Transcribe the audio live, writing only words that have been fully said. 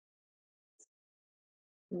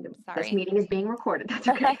This Sorry. meeting is being recorded. That's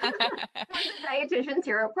okay. We're the dietitians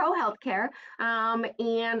here at Pro Healthcare.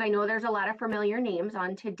 And I know there's a lot of familiar names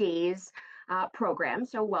on today's program.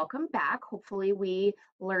 So welcome back. Hopefully we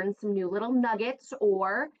learn some new little nuggets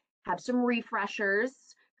or have some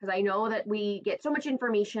refreshers, because I know that we get so much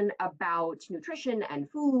information about nutrition and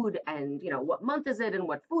food and what month is it and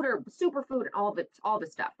what food or superfood and all the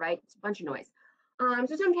stuff, right? It's a bunch of noise.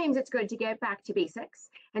 So sometimes it's good to get back to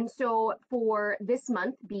basics. And so for this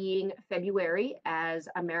month being February as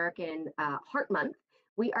American Heart Month,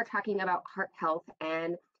 we are talking about heart health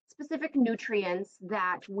and specific nutrients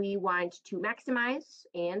that we want to maximize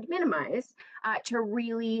and minimize to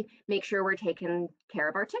really make sure we're taking care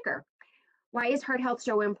of our ticker. Why is heart health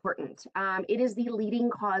so important? It is the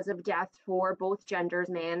leading cause of death for both genders,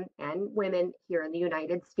 men and women here in the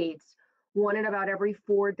United States. 1 in about every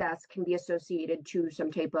 4 deaths can be associated to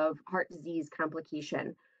some type of heart disease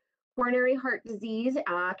complication. Coronary heart disease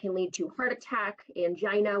can lead to heart attack,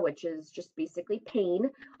 angina, which is just basically pain,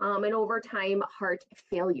 and over time, heart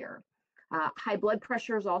failure. High blood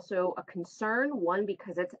pressure is also a concern, 1,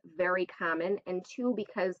 because it's very common, and 2,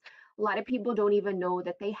 because a lot of people don't even know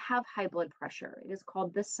that they have high blood pressure. It is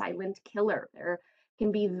called the silent killer. There can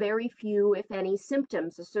be very few, if any,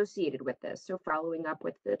 symptoms associated with this. So following up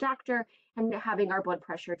with the doctor and having our blood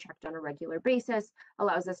pressure checked on a regular basis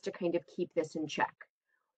allows us to kind of keep this in check.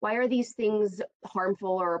 Why are these things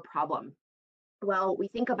harmful or a problem? Well, we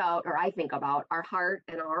think about, or I think about, our heart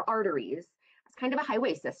and our arteries as kind of a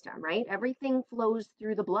highway system, right? Everything flows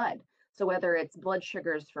through the blood. So whether it's blood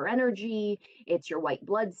sugars for energy, it's your white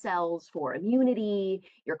blood cells for immunity,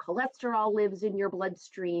 your cholesterol lives in your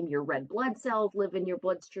bloodstream, your red blood cells live in your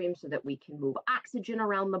bloodstream so that we can move oxygen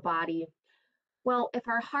around the body. Well, if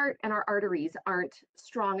our heart and our arteries aren't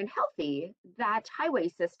strong and healthy, that highway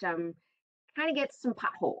system kind of gets some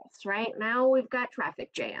potholes, right? Now we've got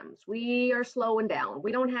traffic jams. We are slowing down.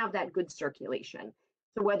 We don't have that good circulation.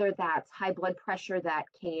 So whether that's high blood pressure that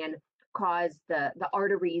can cause the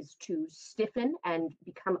arteries to stiffen and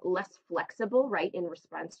become less flexible, right, in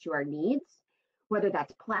response to our needs, whether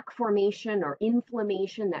that's plaque formation or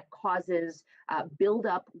inflammation that causes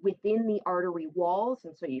buildup within the artery walls.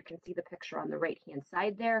 And so you can see the picture on the right-hand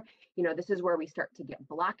side there. This is where we start to get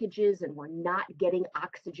blockages and we're not getting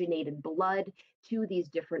oxygenated blood to these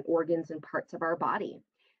different organs and parts of our body.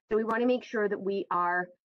 So we want to make sure that we are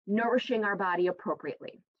nourishing our body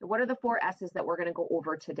appropriately. So what are the 4 S's that we're going to go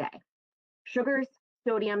over today? Sugars,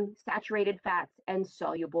 sodium, saturated fats, and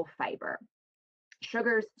soluble fiber.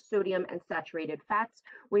 Sugars, sodium, and saturated fats,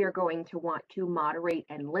 we are going to want to moderate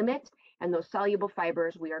and limit, and those soluble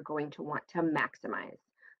fibers we are going to want to maximize.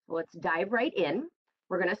 So let's dive right in.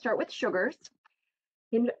 We're going to start with sugars.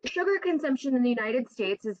 Sugar consumption in the United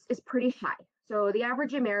States is pretty high. So the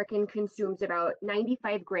average American consumes about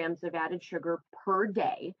 95 grams of added sugar per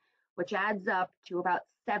day, which adds up to about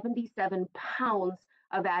 77 pounds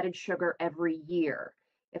of added sugar every year.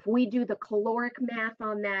 If we do the caloric math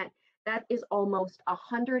on that, that is almost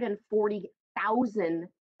 140,000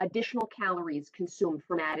 additional calories consumed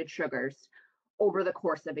from added sugars over the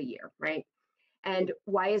course of a year, right? And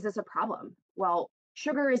why is this a problem? Well,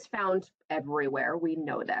 sugar is found everywhere. We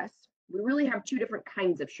know this. We really have 2 different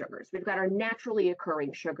kinds of sugars. We've got our naturally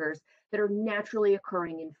occurring sugars that are naturally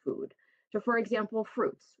occurring in food. So for example,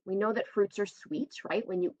 fruits. We know that fruits are sweet, right?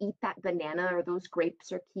 When you eat that banana or those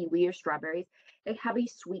grapes or kiwi or strawberries, they have a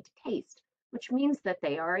sweet taste, which means that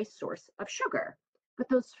they are a source of sugar. But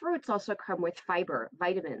those fruits also come with fiber,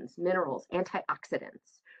 vitamins, minerals,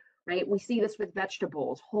 antioxidants, right? We see this with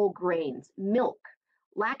vegetables, whole grains, milk.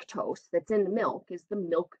 Lactose that's in the milk is the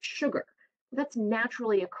milk sugar. That's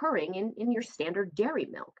naturally occurring in your standard dairy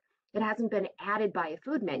milk. It hasn't been added by a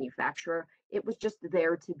food manufacturer. It was just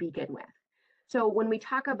there to begin with. So when we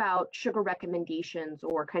talk about sugar recommendations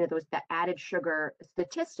or kind of the added sugar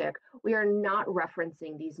statistic, we are not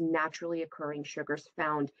referencing these naturally occurring sugars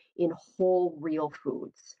found in whole real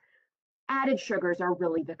foods. Added sugars are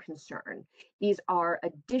really the concern. These are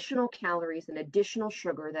additional calories and additional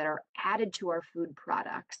sugar that are added to our food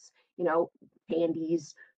products,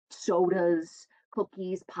 candies, sodas,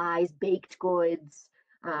 cookies, pies, baked goods,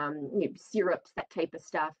 syrups, that type of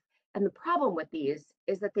stuff. And the problem with these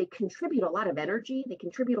is that they contribute a lot of energy, they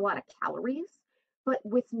contribute a lot of calories, but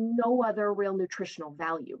with no other real nutritional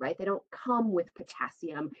value, right? They don't come with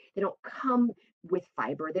potassium, they don't come with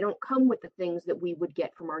fiber, they don't come with the things that we would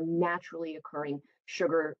get from our naturally occurring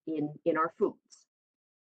sugar in our foods.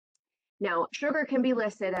 Now, sugar can be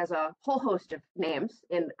listed as a whole host of names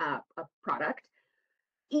in a product.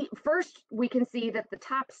 First, we can see that the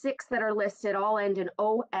top 6 that are listed all end in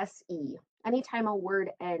OSE. Anytime a word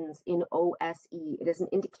ends in OSE, it is an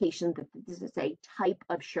indication that this is a type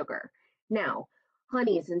of sugar. Now,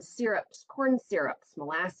 honeys and syrups, corn syrups,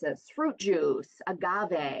 molasses, fruit juice,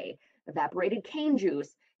 agave, evaporated cane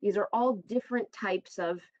juice, these are all different types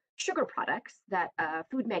of sugar products that a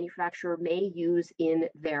food manufacturer may use in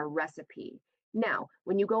their recipe. Now,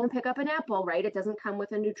 when you go and pick up an apple, right, it doesn't come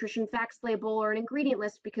with a nutrition facts label or an ingredient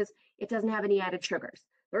list because it doesn't have any added sugars.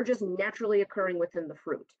 They're just naturally occurring within the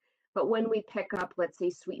fruit. But when we pick up, let's say,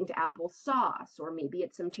 sweetened apple sauce, or maybe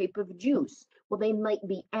it's some type of juice, well, they might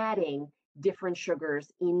be adding different sugars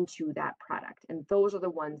into that product. And those are the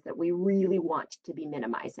ones that we really want to be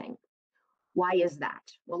minimizing. Why is that?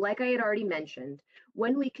 Well, like I had already mentioned,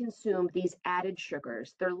 when we consume these added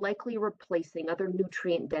sugars, they're likely replacing other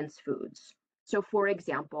nutrient-dense foods. So for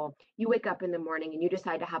example, you wake up in the morning and you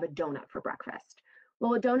decide to have a donut for breakfast.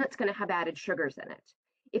 Well, a donut's going to have added sugars in it.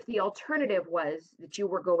 If the alternative was that you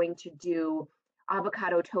were going to do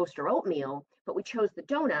avocado toast or oatmeal, but we chose the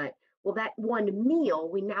donut, well, that one meal,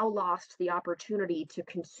 we now lost the opportunity to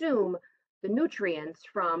consume the nutrients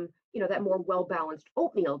from, that more well-balanced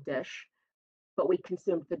oatmeal dish, but we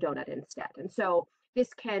consumed the donut instead. And so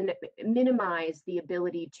this can minimize the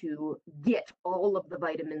ability to get all of the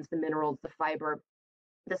vitamins, the minerals, the fiber,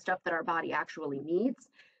 the stuff that our body actually needs.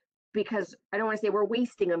 Because I don't want to say we're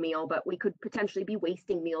wasting a meal, but we could potentially be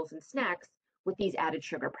wasting meals and snacks with these added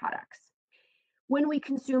sugar products. When we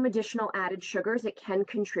consume additional added sugars, it can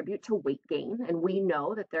contribute to weight gain. And we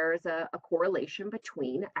know that there is a correlation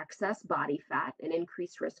between excess body fat and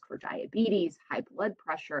increased risk for diabetes, high blood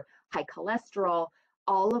pressure, high cholesterol,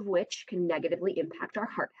 all of which can negatively impact our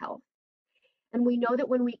heart health. And we know that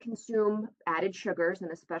when we consume added sugars,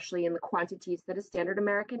 and especially in the quantities that a standard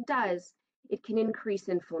American does, it can increase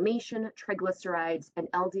inflammation, triglycerides,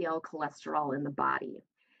 and LDL cholesterol in the body.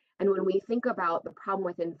 And when we think about the problem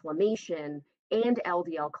with inflammation and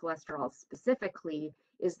LDL cholesterol specifically,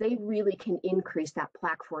 is they really can increase that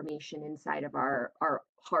plaque formation inside of our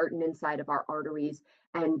heart and inside of our arteries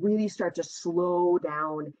and really start to slow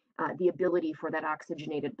down the ability for that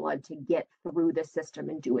oxygenated blood to get through the system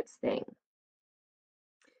and do its thing.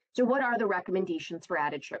 So what are the recommendations for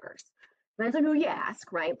added sugars? Depends on who you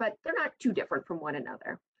ask, right? But they're not too different from one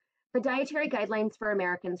another. The Dietary Guidelines for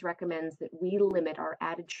Americans recommends that we limit our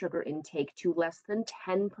added sugar intake to less than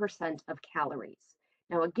 10% of calories.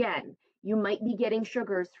 Now, again, you might be getting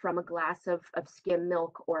sugars from a glass of skim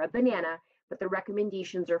milk or a banana, but the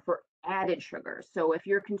recommendations are for added sugars. So if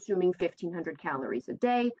you're consuming 1,500 calories a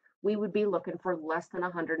day, we would be looking for less than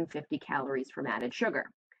 150 calories from added sugar.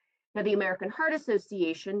 Now, the American Heart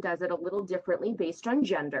Association does it a little differently based on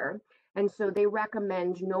gender, and so they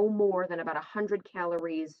recommend no more than about 100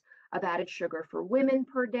 calories of added sugar for women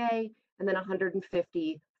per day, and then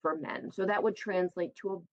 150 for men. So that would translate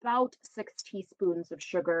to about 6 teaspoons of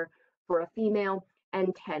sugar for a female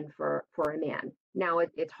and 10 for a man. Now,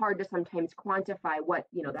 it's hard to sometimes quantify what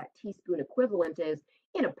that teaspoon equivalent is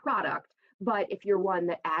in a product, but if you're one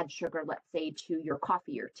that adds sugar, let's say, to your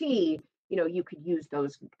coffee or tea, you could use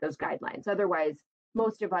those guidelines. Otherwise,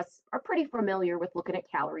 most of us are pretty familiar with looking at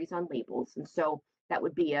calories on labels, and so that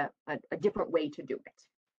would be a different way to do it.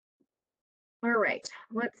 All right,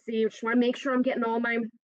 let's see. Just want to make sure I'm getting all my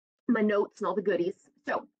notes and all the goodies.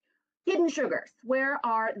 So, hidden sugars, where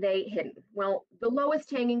are they hidden? Well, the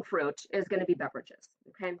lowest hanging fruit is going to be beverages.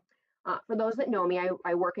 Okay. For those that know me,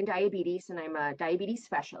 I work in diabetes and I'm a diabetes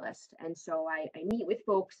specialist. And so I meet with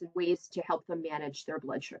folks in ways to help them manage their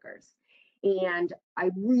blood sugars. And I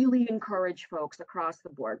really encourage folks across the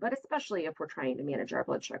board, but especially if we're trying to manage our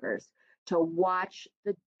blood sugars, to watch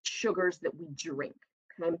the sugars that we drink.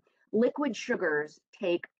 Okay? Liquid sugars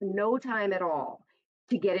take no time at all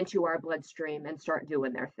to get into our bloodstream and start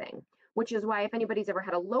doing their thing, which is why if anybody's ever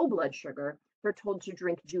had a low blood sugar, they're told to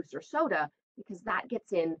drink juice or soda because that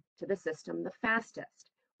gets into the system the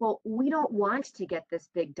fastest. Well, we don't want to get this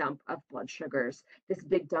big dump of blood sugars, this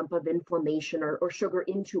big dump of inflammation or sugar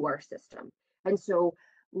into our system. And so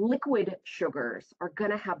liquid sugars are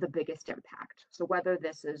going to have the biggest impact. So whether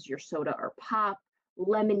this is your soda or pop,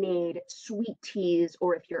 lemonade, sweet teas,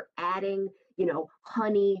 or if you're adding,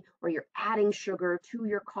 honey, or you're adding sugar to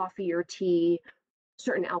your coffee or tea,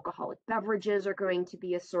 certain alcoholic beverages are going to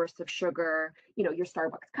be a source of sugar, your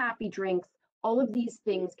Starbucks coffee drinks, all of these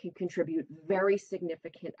things can contribute very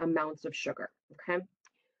significant amounts of sugar, okay?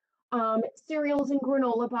 Cereals and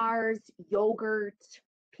granola bars, yogurt,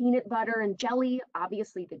 peanut butter and jelly,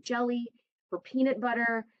 obviously the jelly. For peanut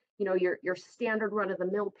butter, your standard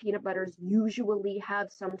run-of-the-mill peanut butters usually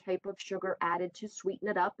have some type of sugar added to sweeten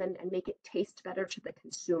it up and make it taste better to the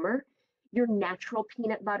consumer. Your natural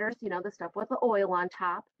peanut butters, the stuff with the oil on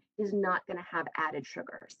top, is not going to have added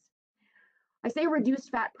sugars. I say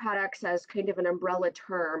reduced fat products as kind of an umbrella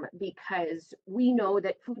term because we know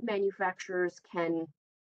that food manufacturers can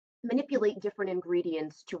manipulate different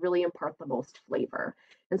ingredients to really impart the most flavor.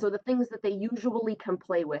 And so the things that they usually can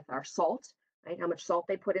play with are salt, right? How much salt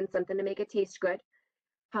they put in something to make it taste good,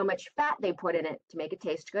 how much fat they put in it to make it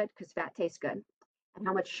taste good, because fat tastes good, and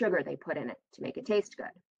how much sugar they put in it to make it taste good.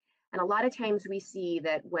 And a lot of times we see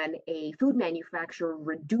that when a food manufacturer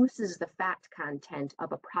reduces the fat content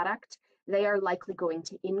of a product, they are likely going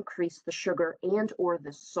to increase the sugar and or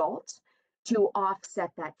the salt to offset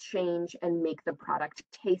that change and make the product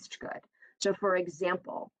taste good. So for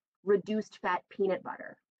example, reduced fat peanut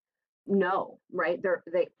butter. No, right?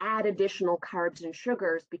 They add additional carbs and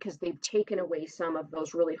sugars because they've taken away some of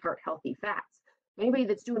those really heart healthy fats. Anybody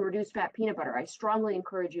that's doing reduced fat peanut butter, I strongly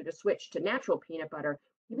encourage you to switch to natural peanut butter.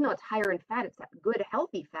 Even though it's higher in fat, it's that good,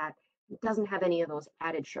 healthy fat. It doesn't have any of those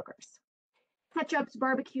added sugars. Ketchups,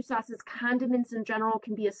 barbecue sauces, condiments in general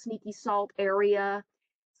can be a sneaky salt area.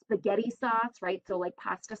 Spaghetti sauce, right? So like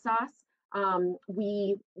pasta sauce,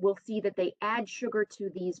 we will see that they add sugar to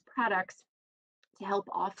these products to help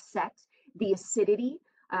offset the acidity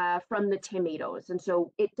from the tomatoes. And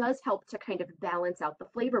so it does help to kind of balance out the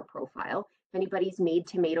flavor profile. If anybody's made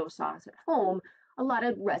tomato sauce at home, a lot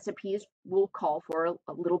of recipes will call for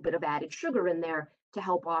a little bit of added sugar in there to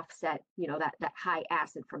help offset, that high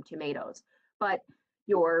acid from tomatoes. But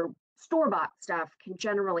your store-bought stuff can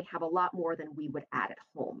generally have a lot more than we would add at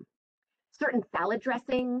home. Certain salad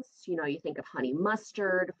dressings, you think of honey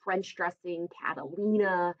mustard, French dressing,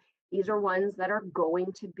 Catalina. These are ones that are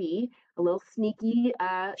going to be a little sneaky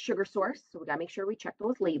sugar source. So we got to make sure we check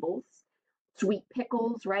those labels. Sweet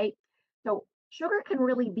pickles, right? So sugar can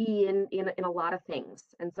really be in a lot of things.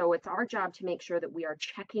 And so it's our job to make sure that we are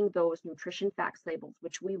checking those nutrition facts labels,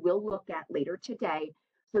 which we will look at later today,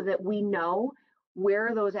 so that we know where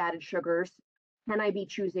are those added sugars. Can I be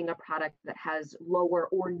choosing a product that has lower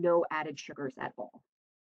or no added sugars at all?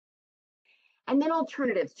 And then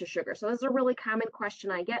alternatives to sugar. So this is a really common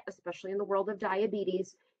question I get, especially in the world of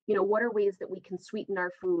diabetes. What are ways that we can sweeten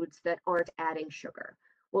our foods that aren't adding sugar?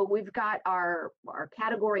 Well, we've got our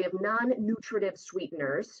category of non-nutritive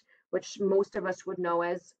sweeteners, which most of us would know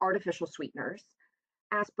as artificial sweeteners.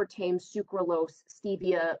 Aspartame, sucralose,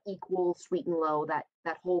 stevia, equal, sweet and low,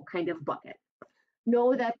 that whole kind of bucket.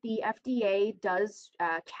 Know that the FDA does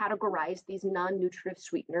categorize these non-nutritive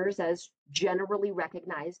sweeteners as generally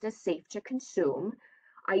recognized as safe to consume.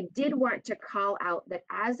 I did want to call out that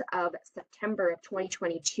as of September of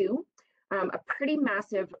 2022, a pretty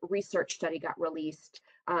massive research study got released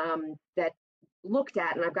that looked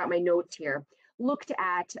at, and I've got my notes here, looked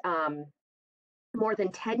at more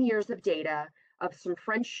than 10 years of data of some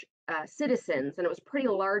French citizens, and it was a pretty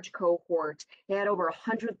large cohort. They had over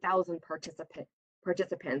 100,000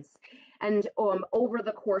 participants. And over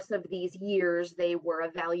the course of these years, they were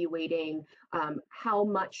evaluating how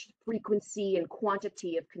much frequency and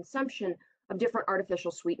quantity of consumption of different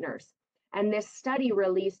artificial sweeteners. And this study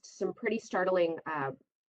released some pretty startling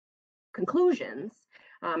conclusions.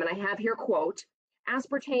 And I have here, quote,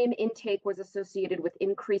 aspartame intake was associated with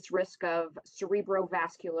increased risk of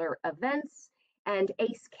cerebrovascular events, and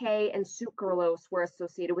ACE-K and sucralose were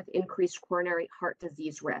associated with increased coronary heart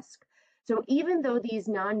disease risk. So even though these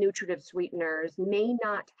non-nutritive sweeteners may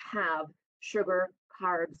not have sugar,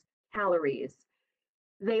 carbs, calories,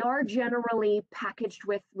 they are generally packaged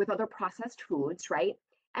with other processed foods, right?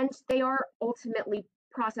 And they are ultimately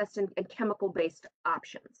processed and chemical-based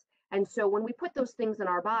options. And so when we put those things in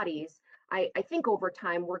our bodies, I think over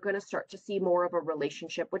time, we're going to start to see more of a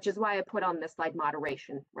relationship, which is why I put on this slide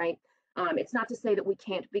moderation, right? It's not to say that we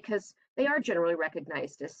can't, because they are generally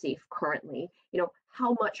recognized as safe currently.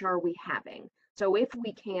 How much are we having? So if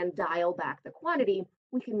we can dial back the quantity,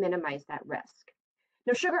 we can minimize that risk.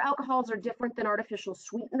 Now, sugar alcohols are different than artificial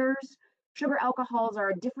sweeteners. Sugar alcohols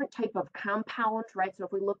are a different type of compound, right? So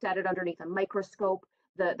if we looked at it underneath a microscope,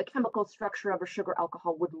 the chemical structure of a sugar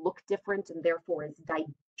alcohol would look different and therefore is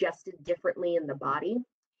digested differently in the body.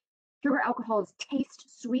 Sugar alcohols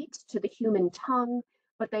taste sweet to the human tongue,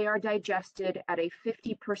 but they are digested at a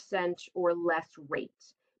 50% or less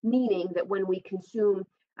rate, meaning that when we consume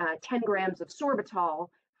 10 grams of sorbitol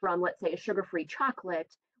from, let's say, a sugar-free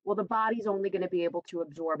chocolate, well, the body's only going to be able to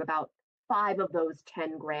absorb about 5 of those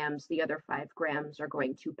 10 grams. The other 5 grams are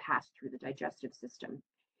going to pass through the digestive system.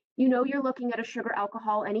 You're looking at a sugar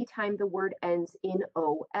alcohol anytime the word ends in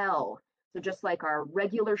OL. So just like our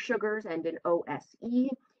regular sugars end in OSE,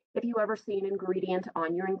 if you ever see an ingredient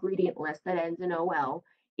on your ingredient list that ends in OL,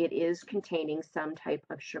 it is containing some type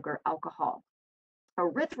of sugar alcohol.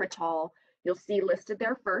 Erythritol you'll see listed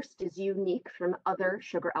there first is unique from other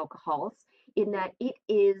sugar alcohols in that it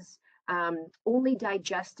is only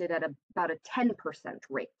digested at about a 10%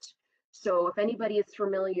 rate. So if anybody is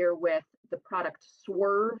familiar with the product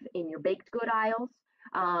Swerve in your baked good aisles,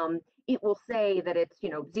 it will say that it's,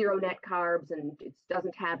 zero net carbs and it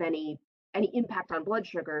doesn't have any impact on blood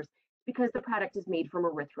sugars because the product is made from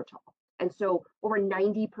erythritol. And so over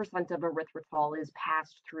 90% of erythritol is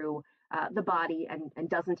passed through the body and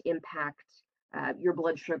doesn't impact your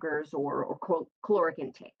blood sugars or caloric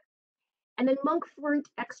intake. And then monk fruit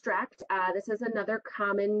extract, this is another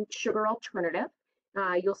common sugar alternative.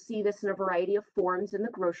 You'll see this in a variety of forms in the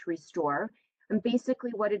grocery store. And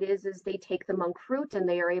basically what it is they take the monk fruit and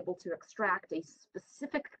they are able to extract a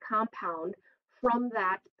specific compound from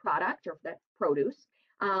that product or that produce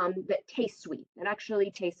that tastes sweet. It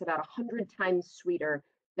actually tastes about 100 times sweeter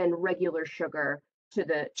than regular sugar to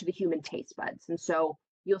the human taste buds. And so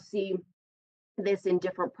you'll see this in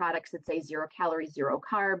different products that say 0 calories, 0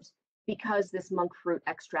 carbs, because this monk fruit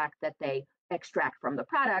extract that they extract from the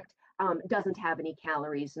product doesn't have any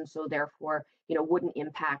calories, and so therefore, wouldn't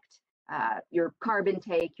impact your carb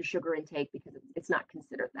intake, your sugar intake, because it's not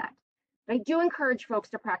considered that. But I do encourage folks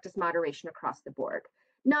to practice moderation across the board,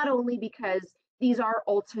 not only because these are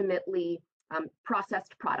ultimately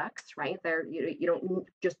processed products, right? You don't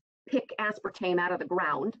just pick aspartame out of the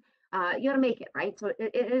ground. You got to make it, right? So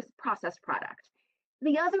it is processed product.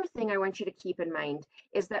 The other thing I want you to keep in mind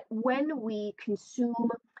is that when we consume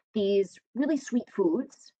these really sweet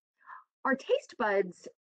foods, our taste buds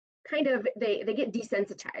they get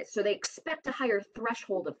desensitized. So they expect a higher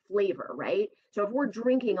threshold of flavor, right? So if we're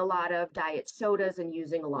drinking a lot of diet sodas and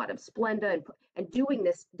using a lot of Splenda and doing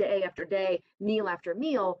this day after day, meal after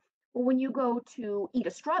meal, well, when you go to eat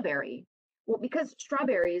a strawberry, well, because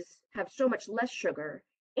strawberries have so much less sugar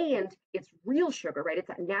and it's real sugar, right? It's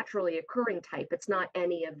a naturally occurring type. It's not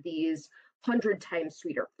any of these 100 times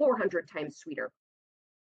sweeter, 400 times sweeter.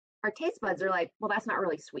 Our taste buds are like, well, that's not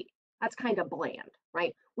really sweet. That's kind of bland,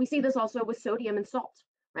 right? We see this also with sodium and salt,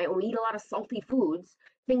 right? When we eat a lot of salty foods,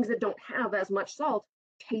 things that don't have as much salt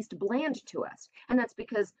taste bland to us. And that's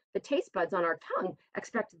because the taste buds on our tongue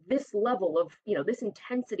expect this level of, this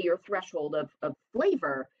intensity or threshold of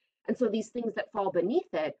flavor. And so these things that fall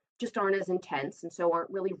beneath it just aren't as intense and so aren't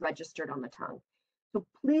really registered on the tongue. So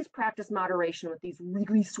please practice moderation with these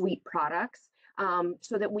really sweet products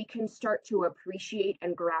so that we can start to appreciate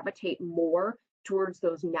and gravitate more towards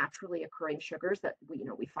those naturally occurring sugars that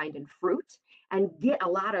we find in fruit and get a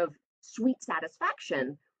lot of sweet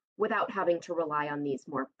satisfaction without having to rely on these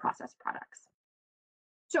more processed products.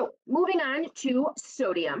 So moving on to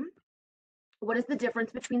sodium. What is the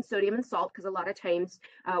difference between sodium and salt? Because a lot of times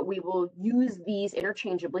we will use these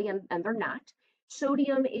interchangeably and they're not.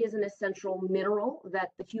 Sodium is an essential mineral that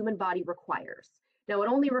the human body requires. Now it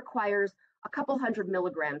only requires a couple 100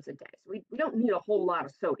 milligrams a day. So we don't need a whole lot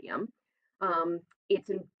of sodium. It's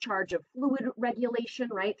in charge of fluid regulation,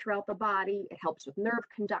 right, throughout the body. It helps with nerve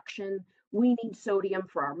conduction. We need sodium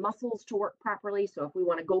for our muscles to work properly. So if we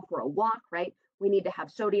want to go for a walk, right, we need to have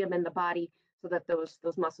sodium in the body so that those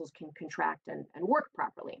muscles can contract and work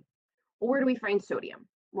properly. Well, where do we find sodium?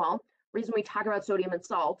 Well, the reason we talk about sodium and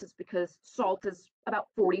salt is because salt is about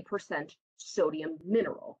 40% sodium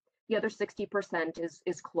mineral. The other 60%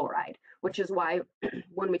 is chloride, which is why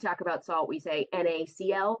when we talk about salt, we say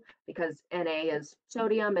NaCl, because Na is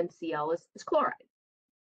sodium and Cl is chloride.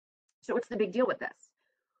 So what's the big deal with this?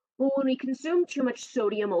 Well, when we consume too much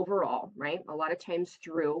sodium overall, right, a lot of times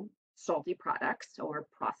through salty products or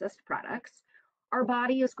processed products, our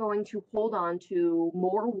body is going to hold on to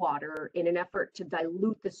more water in an effort to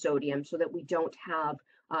dilute the sodium so that we don't have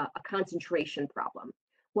a concentration problem.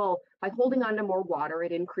 Well, by holding on to more water,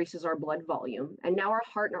 it increases our blood volume. And now our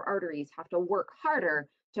heart and our arteries have to work harder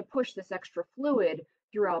to push this extra fluid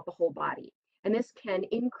throughout the whole body. And this can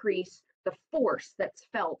increase the force that's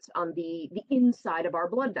felt on the inside of our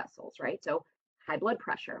blood vessels, right? So high blood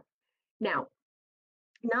pressure. Now,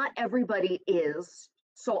 not everybody is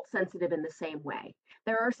salt sensitive in the same way.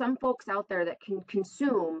 There are some folks out there that can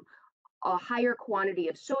consume a higher quantity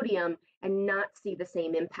of sodium and not see the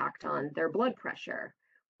same impact on their blood pressure.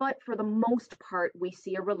 But for the most part, we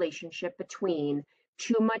see a relationship between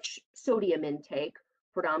too much sodium intake,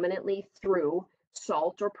 predominantly through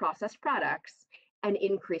salt or processed products, and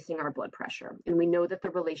increasing our blood pressure. And we know that the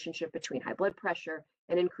relationship between high blood pressure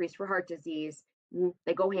and increase for heart disease,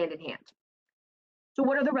 they go hand in hand. So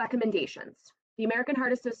what are the recommendations? The American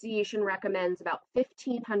Heart Association recommends about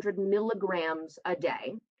 1,500 milligrams a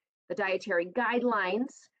day. The dietary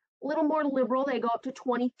guidelines, a little more liberal, they go up to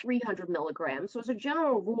 2,300 milligrams. So as a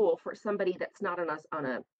general rule for somebody that's not on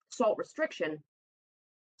a salt restriction,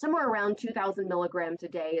 somewhere around 2,000 milligrams a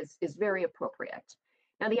day is very appropriate.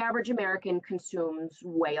 Now, the average American consumes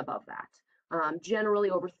way above that, generally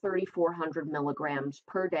over 3,400 milligrams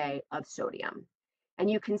per day of sodium. And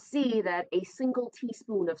you can see that a single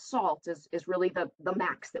teaspoon of salt is really the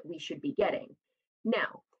max that we should be getting.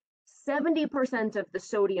 Now, 70% of the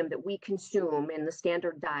sodium that we consume in the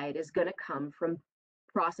standard diet is going to come from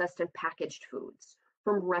processed and packaged foods,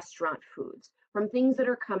 from restaurant foods, from things that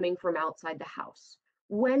are coming from outside the house.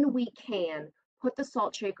 When we can, put the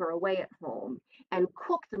salt shaker away at home and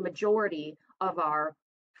cook the majority of our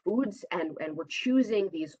foods, and we're choosing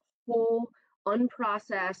these whole,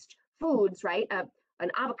 unprocessed foods, right? An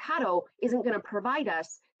avocado isn't going to provide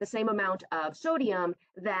us the same amount of sodium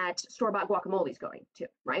that store-bought guacamole is going to,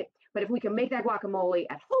 right? But if we can make that guacamole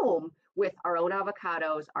at home with our own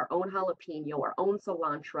avocados, our own jalapeno, our own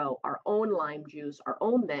cilantro, our own lime juice, our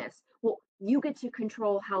own this, well, you get to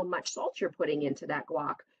control how much salt you're putting into that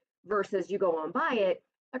guac versus you go and buy it,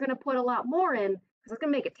 they're going to put a lot more in because it's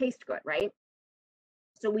going to make it taste good, right?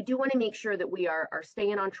 So we do want to make sure that we are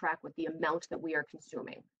staying on track with the amount that we are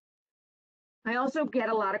consuming. I also get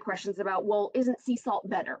a lot of questions about, well, isn't sea salt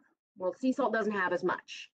better? Well, sea salt doesn't have as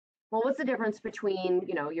much. Well, what's the difference between,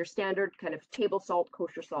 your standard kind of table salt,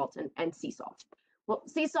 kosher salt, and sea salt? Well,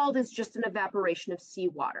 sea salt is just an evaporation of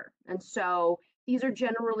seawater. And so these are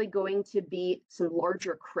generally going to be some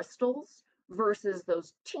larger crystals versus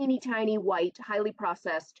those teeny tiny white, highly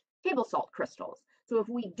processed table salt crystals. So if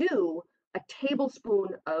we do a tablespoon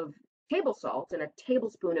of table salt and a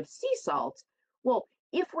tablespoon of sea salt, well,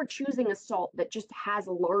 if we're choosing a salt that just has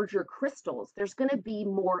larger crystals, there's going to be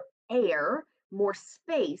more air, more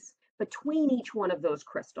space between each one of those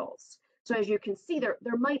crystals. So as you can see, there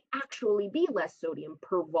might actually be less sodium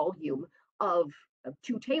per volume of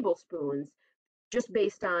 2 tablespoons just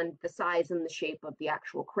based on the size and the shape of the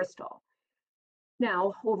actual crystal.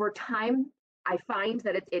 Now, over time, I find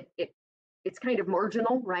that it's kind of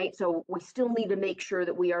marginal, right? So we still need to make sure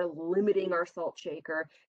that we are limiting our salt shaker,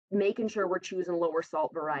 making sure we're choosing lower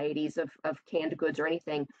salt varieties of canned goods or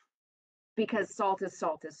anything, because salt is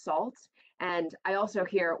salt is salt. And I also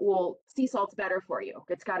hear, well, sea salt's better for you.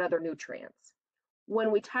 It's got other nutrients.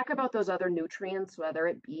 When we talk about those other nutrients, whether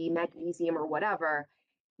it be magnesium or whatever,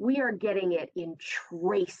 we are getting it in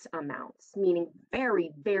trace amounts, meaning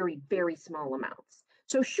very, very, very small amounts.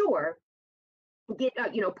 So sure,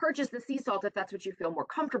 purchase the sea salt if that's what you feel more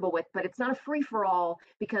comfortable with, but it's not a free for all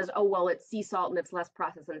because, oh, well, it's sea salt and it's less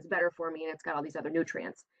processed and it's better for me and it's got all these other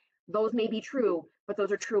nutrients. Those may be true, but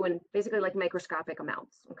those are true in basically like microscopic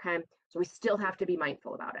amounts, okay? So we still have to be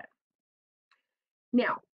mindful about it.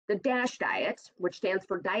 Now, the DASH diet, which stands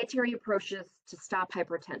for Dietary Approaches to Stop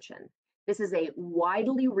Hypertension. This is a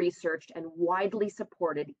widely researched and widely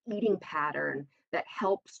supported eating pattern that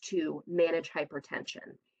helps to manage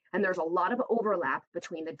hypertension. And there's a lot of overlap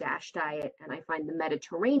between the DASH diet and I find the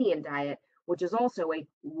Mediterranean diet, which is also a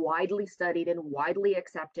widely studied and widely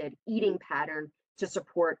accepted eating pattern to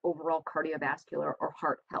support overall cardiovascular or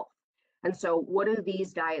heart health. And so what do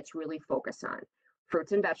these diets really focus on?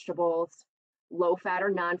 Fruits and vegetables, low fat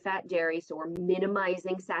or non-fat dairy. So we're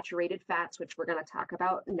minimizing saturated fats, which we're going to talk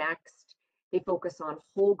about next. They focus on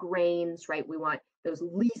whole grains, right? We want those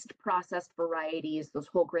least processed varieties. Those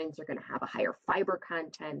whole grains are going to have a higher fiber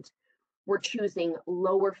content. We're choosing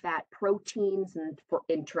lower fat proteins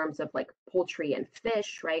in terms of like poultry and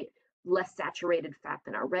fish, right? Less saturated fat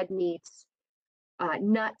than our red meats.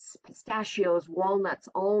 Nuts, pistachios, walnuts,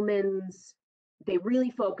 almonds. They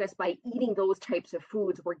really focus by eating those types of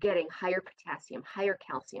foods, we're getting higher potassium, higher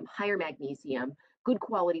calcium, higher magnesium, good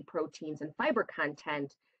quality proteins and fiber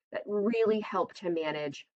content that really help to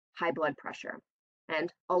manage high blood pressure.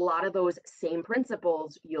 And a lot of those same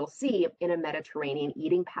principles you'll see in a Mediterranean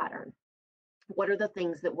eating pattern. What are the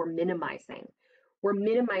things that we're minimizing? We're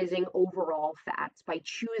minimizing overall fats by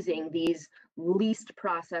choosing these least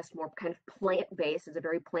processed, more kind of plant-based, it's a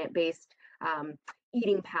very plant-based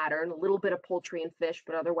eating pattern, a little bit of poultry and fish,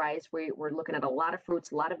 but otherwise we're looking at a lot of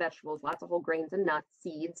fruits, a lot of vegetables, lots of whole grains and nuts,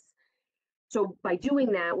 seeds. So by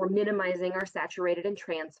doing that, we're minimizing our saturated and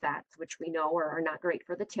trans fats, which we know are not great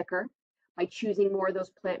for the ticker. By choosing more of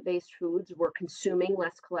those plant-based foods, we're consuming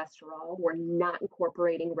less cholesterol. We're not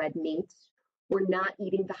incorporating red meats. We're not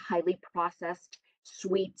eating the highly processed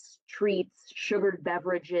sweets, treats, sugared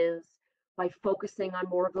beverages. By focusing on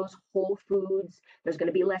more of those whole foods, there's going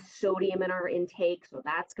to be less sodium in our intake, so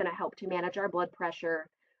that's going to help to manage our blood pressure,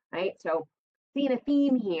 right? So seeing a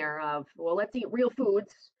theme here of, well, let's eat real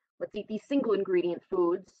foods. Let's eat these single ingredient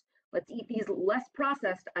foods. Let's eat these less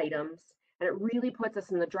processed items. And it really puts us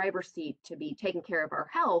in the driver's seat to be taking care of our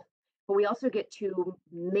health but we also get to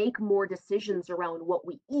make more decisions around what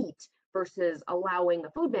we eat versus allowing the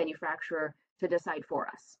food manufacturer to decide for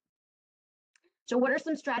us. So what are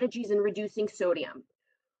some strategies in reducing sodium?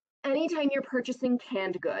 Anytime you're purchasing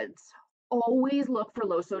canned goods, always look for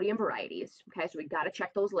low sodium varieties. Okay, so we've got to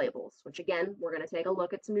check those labels, which again, we're going to take a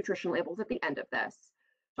look at some nutrition labels at the end of this.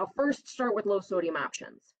 So first start with low sodium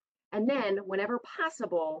options. And then whenever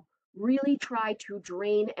possible, really try to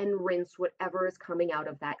drain and rinse whatever is coming out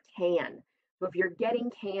of that can. So if you're getting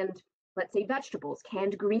canned, let's say vegetables,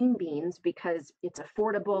 canned green beans, because it's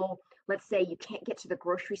affordable, let's say you can't get to the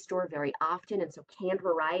grocery store very often, and so canned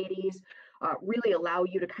varieties really allow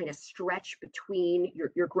you to kind of stretch between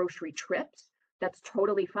your grocery trips. That's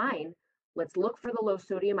totally fine. Let's look for the low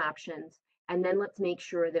sodium options, and then let's make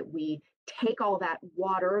sure that we take all that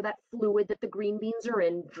water, that fluid that the green beans are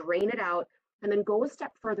in, drain it out, and then go a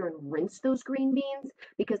step further and rinse those green beans,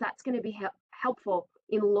 because that's going to be helpful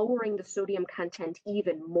in lowering the sodium content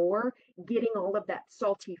even more, getting all of that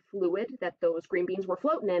salty fluid that those green beans were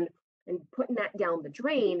floating in and putting that down the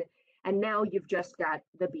drain. And now you've just got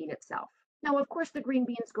the bean itself. Now, of course, the green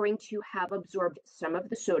bean is going to have absorbed some of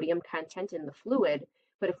the sodium content in the fluid,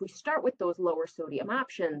 but if we start with those lower sodium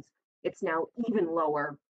options, it's now even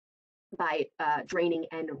lower by draining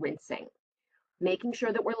and rinsing. Making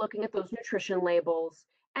sure that we're looking at those nutrition labels,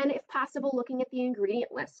 and if possible, looking at the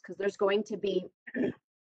ingredient list, because there's going to be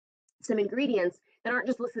some ingredients that aren't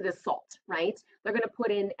just listed as salt, right? They're going to put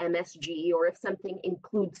in MSG, or if something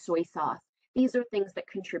includes soy sauce. These are things that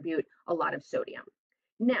contribute a lot of sodium.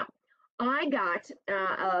 Now, I got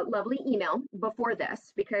a lovely email before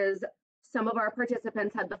this because some of our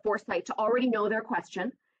participants had the foresight to already know their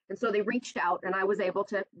question. And so they reached out and I was able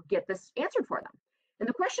to get this answered for them. And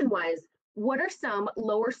the question was, what are some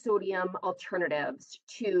lower sodium alternatives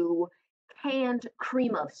to canned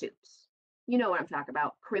cream of soups? You know what I'm talking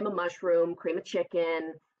about, cream of mushroom, cream of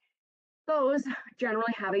chicken. Those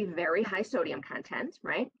generally have a very high sodium content,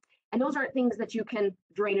 right? And those aren't things that you can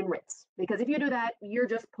drain and rinse, because if you do that, you're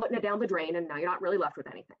just putting it down the drain and now you're not really left with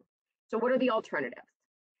anything. So what are the alternatives?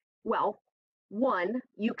 Well, one,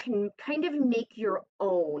 you can kind of make your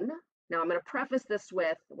own. Now I'm going to preface this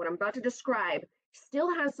with what I'm about to describe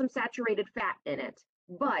still has some saturated fat in it,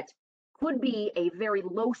 but could be a very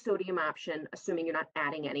low sodium option, assuming you're not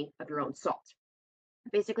adding any of your own salt.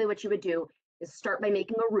 Basically what you would do is start by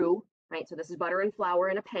making a roux, right? So this is butter and flour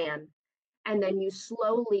in a pan. And then you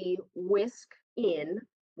slowly whisk in,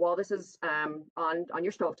 while this is on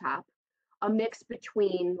your stovetop, a mix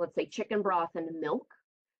between, let's say, chicken broth and milk.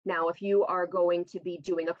 Now, if you are going to be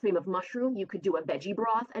doing a cream of mushroom, you could do a veggie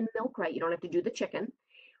broth and milk, right? You don't have to do the chicken.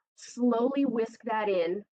 Slowly whisk that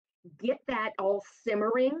in, get that all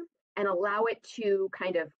simmering, and allow it to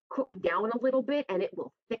kind of cook down a little bit, and it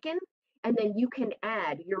will thicken. And then you can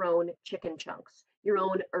add your own chicken chunks, your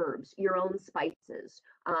own herbs, your own spices,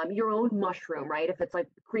 your own mushroom, right? If it's like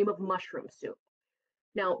cream of mushroom soup.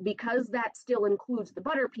 Now, because that still includes the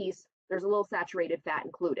butter piece, there's a little saturated fat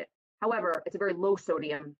included. However, it's a very low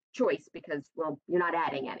sodium choice because, well, you're not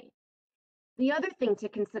adding any. The other thing to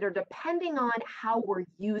consider, depending on how we're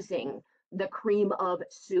using the cream of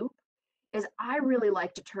soup, is I really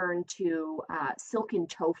like to turn to silken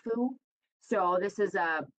tofu. So this is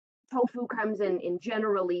a tofu comes in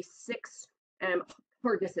generally 6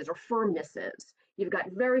 hardnesses or firmnesses. You've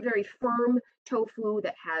got very, very firm tofu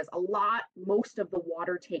that has most of the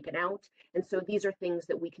water taken out. And so these are things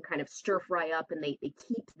that we can kind of stir fry up, and they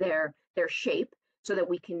keep their shape so that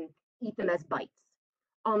we can eat them as bites.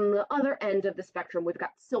 On the other end of the spectrum, we've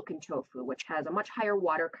got silken tofu, which has a much higher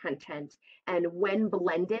water content. And when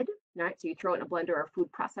blended, right, so you throw it in a blender or a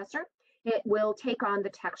food processor, it will take on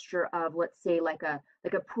the texture of, let's say, like a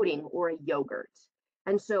pudding or a yogurt.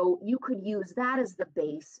 And so you could use that as the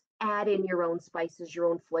base, add in your own spices, your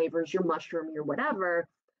own flavors, your mushroom, your whatever,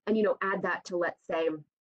 and, add that to, let's say,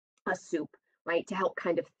 a soup, right, to help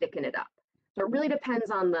kind of thicken it up. So it really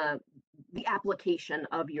depends on the application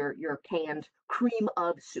of your canned cream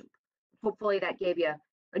of soup. Hopefully that gave you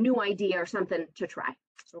a new idea or something to try.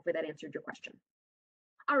 So hopefully that answered your question.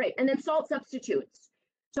 All right, and then salt substitutes.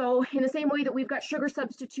 So in the same way that we've got sugar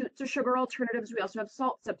substitutes or sugar alternatives, we also have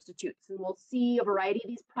salt substitutes, and we'll see a variety of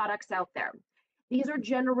these products out there. These are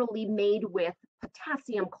generally made with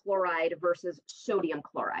potassium chloride versus sodium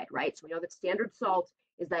chloride, right? So we know that standard salt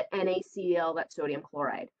is that NaCl, that sodium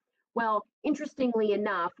chloride. Well, interestingly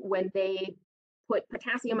enough, when they put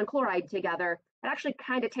potassium and chloride together, it actually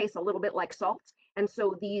kind of tastes a little bit like salt. And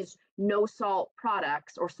so these no salt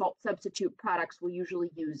products or salt substitute products will usually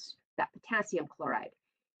use that potassium chloride.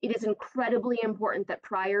 It is incredibly important that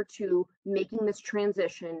prior to making this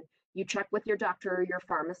transition, You check with your doctor or your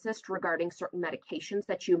pharmacist regarding certain medications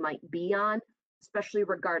that you might be on, especially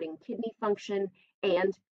regarding kidney function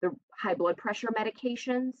and the high blood pressure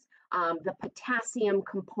medications. The potassium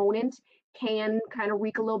component can kind of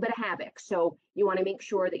wreak a little bit of havoc. So you want to make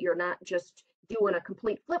sure that you're not just doing a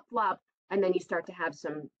complete flip-flop and then you start to have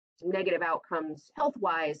some negative outcomes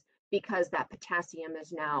health-wise because that potassium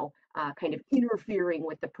is now kind of interfering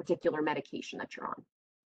with the particular medication that you're on.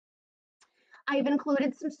 I've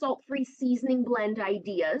included some salt-free seasoning blend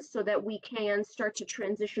ideas so that we can start to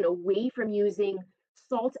transition away from using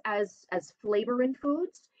salt as flavor in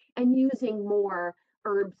foods and using more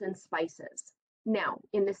herbs and spices. Now,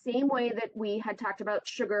 in the same way that we had talked about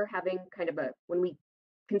sugar having kind of when we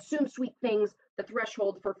consume sweet things, the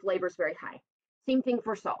threshold for flavor is very high. Same thing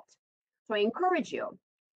for salt. So I encourage you,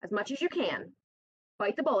 as much as you can,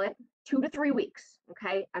 bite the bullet, 2 to 3 weeks,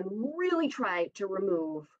 okay? And really try to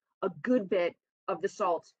remove a good bit of the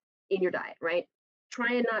salt in your diet, right?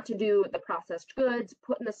 Trying not to do the processed goods,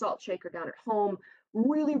 putting the salt shaker down at home,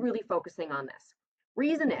 really, really focusing on this.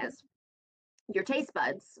 Reason is, your taste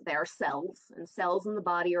buds, they are cells, and cells in the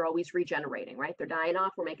body are always regenerating, right? They're dying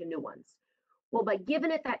off, we're making new ones. Well, by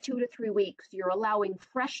giving it that 2 to 3 weeks, you're allowing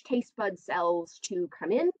fresh taste bud cells to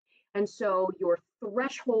come in. And so your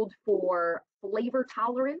threshold for flavor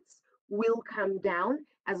tolerance will come down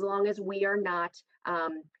as long as we are not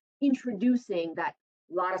introducing that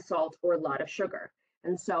lot of salt or a lot of sugar.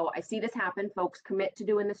 And so I see this happen. Folks commit to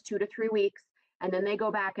doing this 2 to 3 weeks, and then they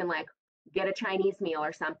go back and like get a Chinese meal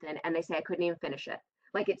or something, and they say, I couldn't even finish it.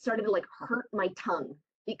 Like it started to like hurt my tongue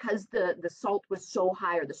because the salt was so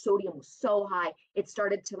high or the sodium was so high, it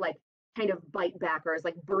started to like kind of bite back or is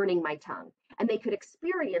like burning my tongue. And they could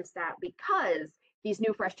experience that because these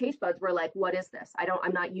new fresh taste buds were like, what is this?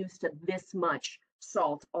 I'm not used to this much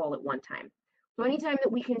salt all at one time. So anytime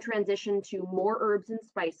that we can transition to more herbs and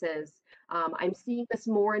spices, I'm seeing this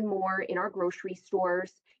more and more in our grocery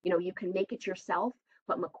stores. You know, you can make it yourself,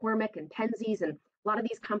 but McCormick and Penzeys and a lot of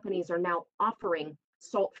these companies are now offering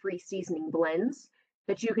salt-free seasoning blends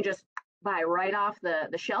that you can just buy right off the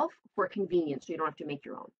shelf for convenience, so you don't have to make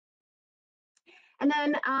your own. And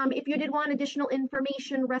then if you did want additional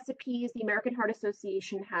information, recipes, the American Heart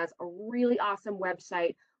Association has a really awesome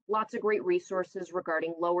website, lots of great resources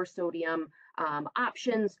regarding lower sodium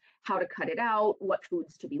options, how to cut it out, what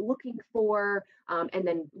foods to be looking for, and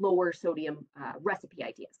then lower sodium recipe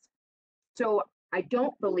ideas. So I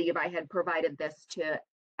don't believe I had provided this to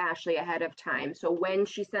Ashley ahead of time. So when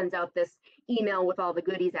she sends out this email with all the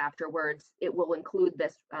goodies afterwards, it will include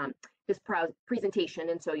this presentation,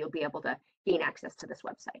 and so you'll be able to gain access to this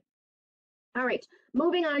website. All right,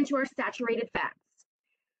 moving on to our saturated fats.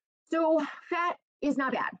 So fat is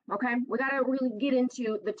not bad, okay? We gotta really get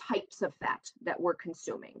into the types of fat that we're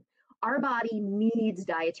consuming. Our body needs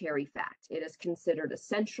dietary fat. It is considered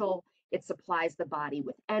essential. It supplies the body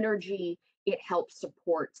with energy. It helps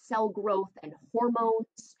support cell growth and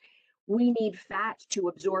hormones. We need fat to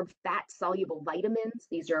absorb fat-soluble vitamins.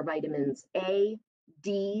 These are vitamins A,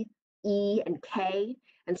 D, E, and K.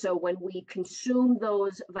 And so when we consume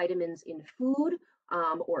those vitamins in food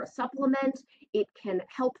or a supplement, it can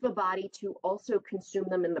help the body to also consume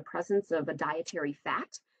them in the presence of a dietary fat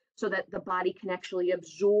so that the body can actually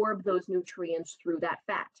absorb those nutrients through that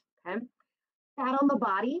fat, okay? Fat on the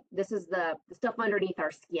body, this is the stuff underneath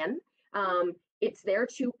our skin. It's there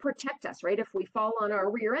to protect us, right? If we fall on our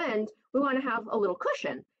rear end, we want to have a little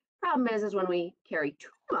cushion. Problem is when we carry too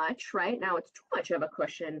much, right? Now it's too much of a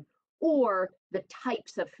cushion, or the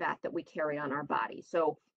types of fat that we carry on our body.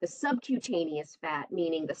 So the subcutaneous fat,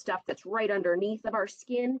 meaning the stuff that's right underneath of our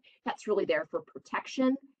skin, that's really there for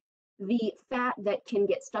protection. The fat that can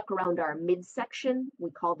get stuck around our midsection, we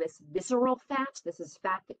call this visceral fat. This is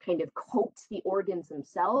fat that kind of coats the organs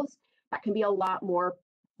themselves. That can be a lot more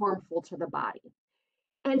harmful to the body.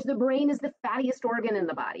 And the brain is the fattiest organ in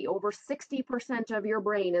the body. Over 60% of your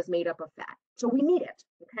brain is made up of fat. So we need it,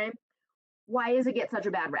 okay? Why does it get such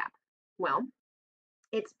a bad rap? Well,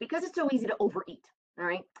 it's because it's so easy to overeat, all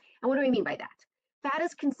right? And what do I mean by that? Fat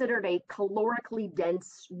is considered a calorically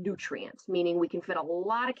dense nutrient, meaning we can fit a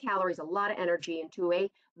lot of calories, a lot of energy into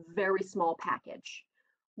a very small package.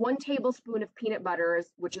 1 tablespoon of peanut butter,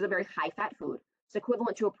 which is a very high fat food, is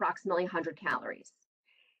equivalent to approximately 100 calories.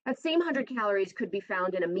 That same 100 calories could be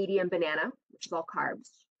found in a medium banana, which is all carbs,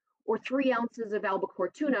 or 3 ounces of albacore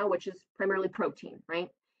tuna, which is primarily protein, right?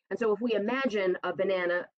 And so if we imagine a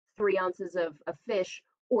banana, 3 ounces of fish,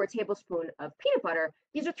 or a tablespoon of peanut butter,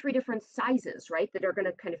 these are 3 different sizes, right, that are going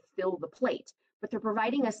to kind of fill the plate, but they're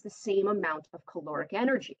providing us the same amount of caloric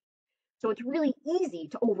energy. So it's really easy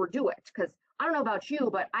to overdo it because I don't know about you,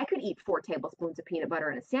 but I could eat 4 tablespoons of peanut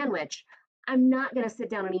butter in a sandwich. I'm not going to sit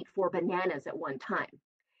down and eat 4 bananas at one time.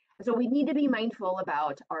 So we need to be mindful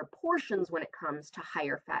about our portions when it comes to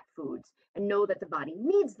higher fat foods and know that the body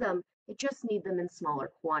needs them. It just needs them in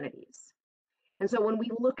smaller quantities. And so when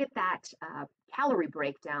we look at that calorie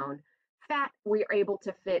breakdown, fat, we are able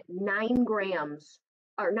to fit 9 grams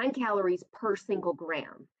or 9 calories per single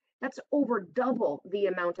gram. That's over double the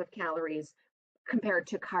amount of calories compared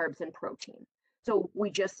to carbs and protein. So we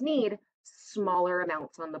just need smaller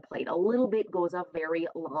amounts on the plate. A little bit goes a very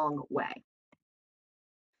long way.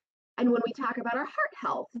 And when we talk about our heart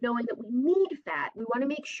health, knowing that we need fat, we want to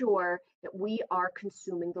make sure that we are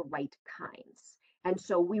consuming the right kinds. And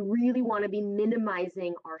so we really want to be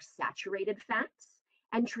minimizing our saturated fats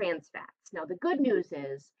and trans fats. Now, the good news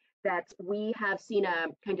is that we have seen a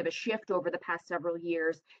kind of a shift over the past several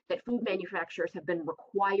years that food manufacturers have been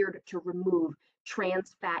required to remove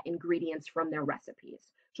trans fat ingredients from their recipes.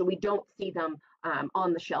 So we don't see them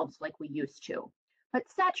on the shelves like we used to. But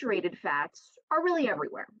saturated fats are really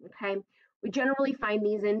everywhere, okay? We generally find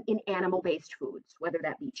these in animal-based foods, whether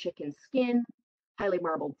that be chicken skin, highly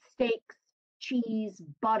marbled steaks, cheese,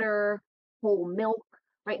 butter, whole milk,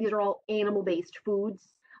 right? These are all animal-based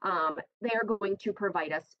foods. They're going to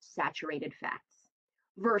provide us saturated fats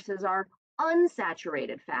versus our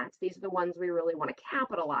unsaturated fats. These are the ones we really want to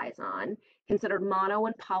capitalize on, considered mono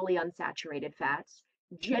and polyunsaturated fats.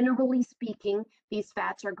 Generally speaking, these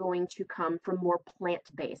fats are going to come from more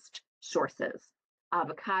plant-based sources,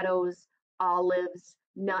 avocados, olives,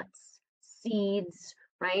 nuts, seeds,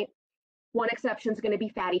 right? One exception is going to be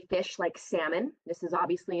fatty fish like salmon. This is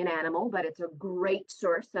obviously an animal, but it's a great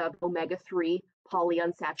source of omega-3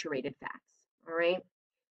 polyunsaturated fats, all right?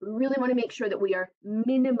 We really want to make sure that we are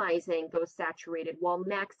minimizing those saturated while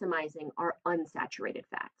maximizing our unsaturated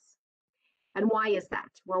fats. And why is that?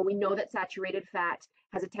 Well, we know that saturated fat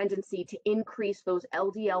has a tendency to increase those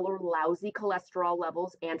LDL or lousy cholesterol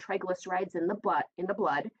levels and triglycerides in the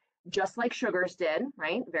blood, just like sugars did,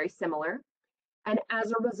 right? Very similar. And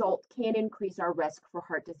as a result, can increase our risk for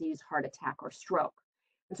heart disease, heart attack, or stroke.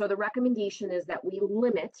 And so the recommendation is that we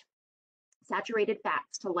limit saturated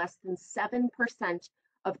fats to less than 7%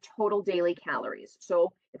 of total daily calories.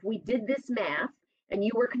 So if we did this math and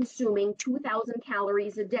you were consuming 2,000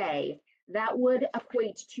 calories a day, that would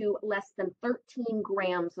equate to less than 13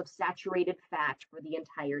 grams of saturated fat for the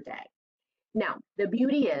entire day. Now, the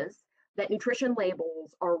beauty is that nutrition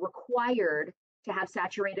labels are required to have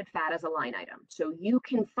saturated fat as a line item. So you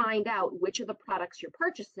can find out which of the products you're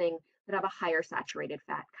purchasing that have a higher saturated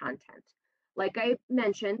fat content. Like I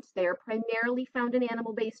mentioned, they are primarily found in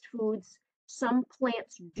animal-based foods. Some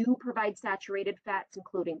plants do provide saturated fats,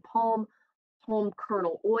 including palm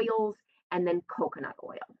kernel oils, and then coconut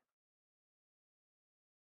oil.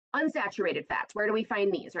 Unsaturated fats, where do we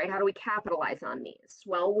find these, right? How do we capitalize on these?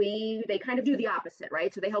 Well, they kind of do the opposite,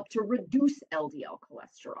 right? So they help to reduce LDL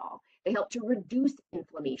cholesterol. They help to reduce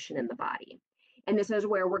inflammation in the body. And this is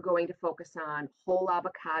where we're going to focus on whole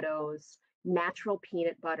avocados, natural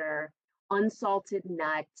peanut butter, unsalted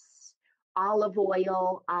nuts, olive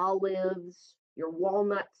oil, olives, your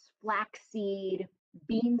walnuts, flaxseed,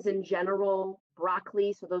 beans in general,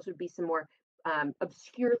 broccoli. So those would be some more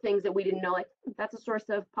obscure things that we didn't know, like that's a source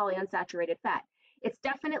of polyunsaturated fat. It's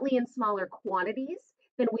definitely in smaller quantities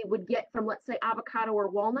than we would get from, let's say, avocado or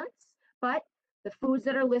walnuts, but the foods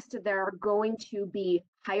that are listed there are going to be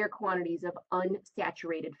higher quantities of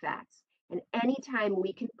unsaturated fats. And anytime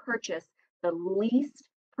we can purchase the least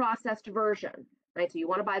processed version, right? So you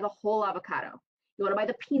want to buy the whole avocado. You want to buy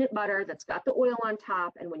the peanut butter that's got the oil on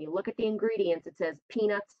top. And when you look at the ingredients, it says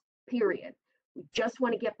peanuts, period. We just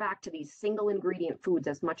want to get back to these single ingredient foods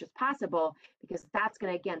as much as possible, because that's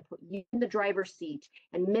going to, again, put you in the driver's seat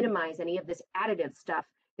and minimize any of this additive stuff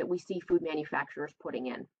that we see food manufacturers putting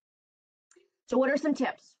in. So what are some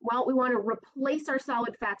tips? Well, we want to replace our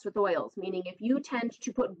solid fats with oils, meaning if you tend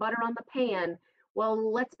to put butter on the pan,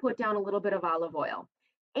 well, let's put down a little bit of olive oil.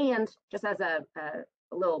 And just as a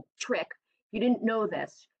little trick, if you didn't know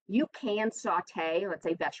this, you can saute, let's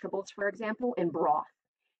say vegetables, for example, in broth.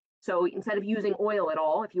 So instead of using oil at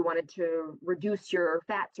all, if you wanted to reduce your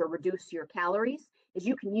fats or reduce your calories, is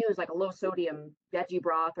you can use like a low sodium veggie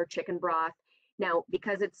broth or chicken broth. Now,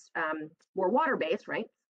 because it's more water-based, right,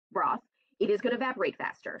 broth, it is going to evaporate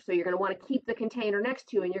faster. So you're going to want to keep the container next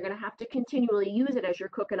to you, and you're going to have to continually use it as you're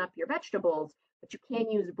cooking up your vegetables, but you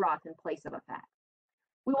can use broth in place of a fat.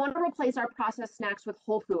 We want to replace our processed snacks with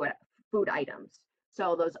whole food items.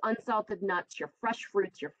 So those unsalted nuts, your fresh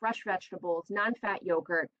fruits, your fresh vegetables, non-fat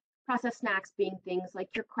yogurt. Processed snacks being things like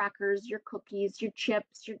your crackers, your cookies, your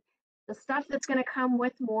chips, the stuff that's going to come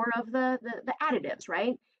with more of the additives,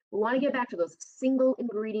 right? We want to get back to those single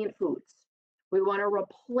ingredient foods. We want to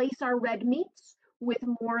replace our red meats with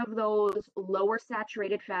more of those lower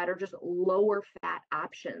saturated fat or just lower fat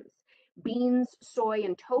options. Beans, soy,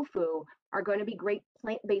 and tofu are going to be great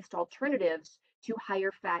plant-based alternatives to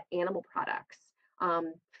higher fat animal products.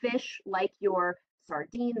 Fish like your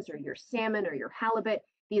sardines or your salmon or your halibut,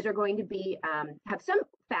 these are going to be have some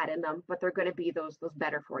fat in them, but they're going to be those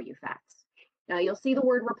better for you fats. Now you'll see the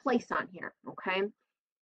word replace on here, okay?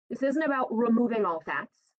 This isn't about removing all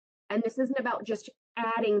fats, and this isn't about just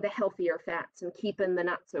adding the healthier fats and keeping the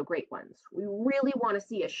not so great ones. We really want to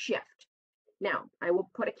see a shift. Now, I will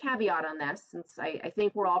put a caveat on this, since I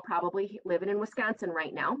think we're all probably living in Wisconsin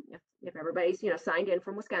right now, if everybody's signed in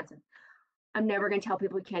from Wisconsin. I'm never going to tell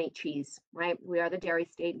people you can't eat cheese, right? We are the dairy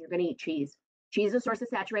state, and you're going to eat cheese. Cheese is a source of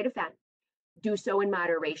saturated fat. Do so in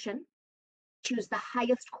moderation. Choose the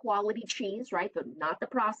highest quality cheese, right? Not the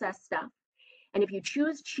processed stuff. And if you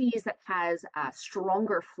choose cheese that has a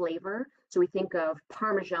stronger flavor, so we think of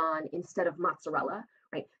Parmesan instead of mozzarella,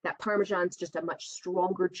 right? That Parmesan's just a much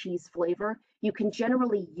stronger cheese flavor. You can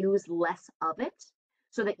generally use less of it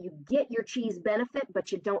so that you get your cheese benefit,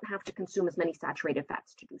 but you don't have to consume as many saturated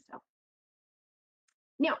fats to do so.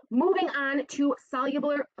 Now, moving on to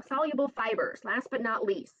soluble fibers, last but not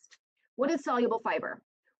least. What is soluble fiber?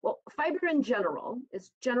 Well, fiber in general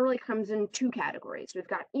generally comes in two categories. We've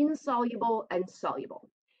got insoluble and soluble.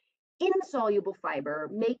 Insoluble fiber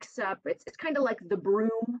makes up, it's kind of like the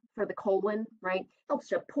broom for the colon, right? Helps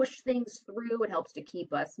to push things through. It helps to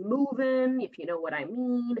keep us moving, if you know what I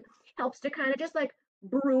mean. Helps to kind of just like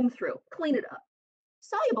broom through, clean it up.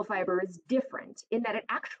 Soluble fiber is different in that it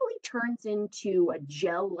actually turns into a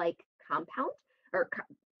gel-like compound or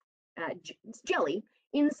jelly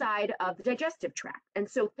inside of the digestive tract. And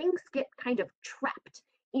so things get kind of trapped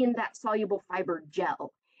in that soluble fiber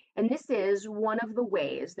gel. And this is one of the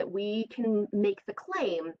ways that we can make the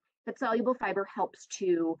claim that soluble fiber helps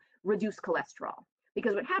to reduce cholesterol.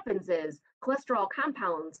 Because what happens is cholesterol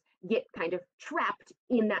compounds get kind of trapped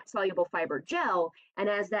in that soluble fiber gel. And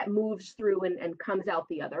as that moves through and comes out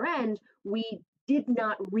the other end, we did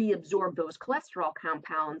not reabsorb those cholesterol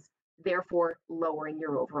compounds, therefore lowering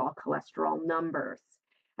your overall cholesterol numbers.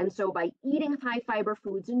 And so by eating high fiber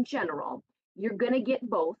foods in general, you're going to get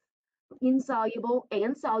both insoluble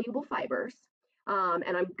and soluble fibers.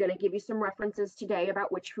 And I'm going to give you some references today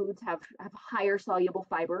about which foods have higher soluble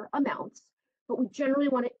fiber amounts. But we generally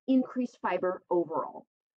want to increase fiber overall.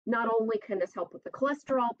 Not only can this help with the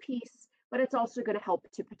cholesterol piece, but it's also going to help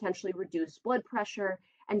to potentially reduce blood pressure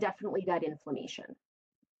and definitely that inflammation.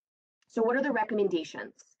 So what are the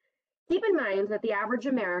recommendations? Keep in mind that the average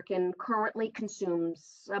American currently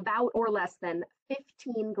consumes about or less than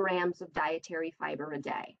 15 grams of dietary fiber a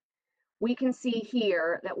day. We can see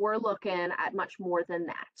here that we're looking at much more than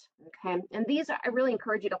that, okay? And these I really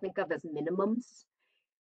encourage you to think of as minimums.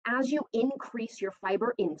 As you increase your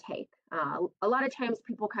fiber intake, a lot of times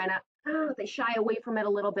people kind of, they shy away from it a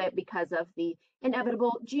little bit because of the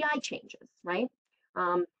inevitable GI changes, right?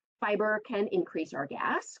 Fiber can increase our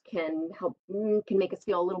gas, can make us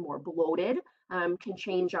feel a little more bloated, can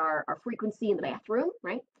change our frequency in the bathroom,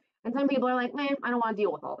 right? And some people are like, man, I don't want to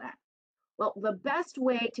deal with all that. Well, the best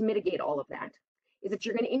way to mitigate all of that is that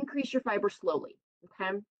you're going to increase your fiber slowly,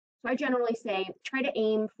 okay? So I generally say try to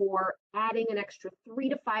aim for adding an extra 3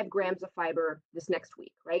 to 5 grams of fiber this next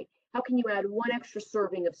week, right? How can you add one extra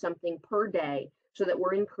serving of something per day so that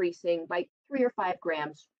we're increasing by 3 or 5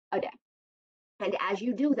 grams a day? And as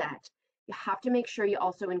you do that, you have to make sure you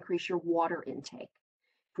also increase your water intake.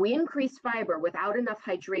 If we increase fiber without enough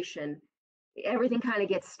hydration, everything kind of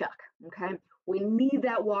gets stuck, okay? We need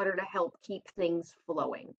that water to help keep things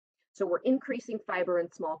flowing. So we're increasing fiber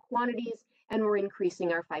in small quantities, and we're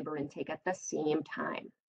increasing our fiber intake at the same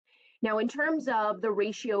time. Now, in terms of the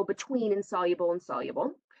ratio between insoluble and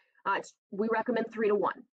soluble, we recommend 3 to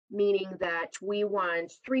 1, meaning that we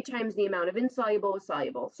want 3 times the amount of insoluble as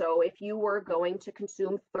soluble. So if you were going to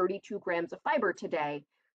consume 32 grams of fiber today,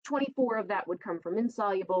 24 of that would come from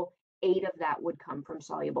insoluble, 8 of that would come from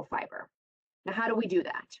soluble fiber. Now, how do we do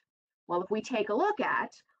that? Well, if we take a look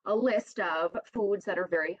at a list of foods that are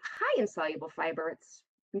very high in soluble fiber, it's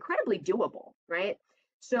incredibly doable, right?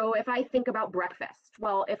 So if I think about breakfast,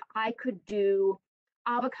 well, if I could do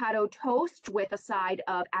avocado toast with a side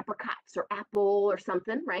of apricots or apple or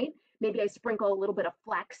something, right? Maybe I sprinkle a little bit of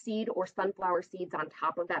flaxseed or sunflower seeds on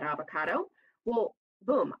top of that avocado. Well,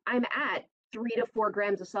 boom, I'm at 3 to 4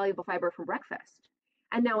 grams of soluble fiber from breakfast.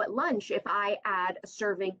 And now at lunch, if I add a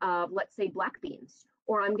serving of, let's say, black beans,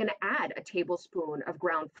 or I'm going to add a tablespoon of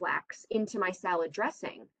ground flax into my salad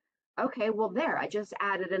dressing, Okay, well there, I just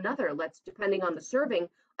added another, depending on the serving,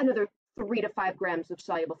 another 3 to 5 grams of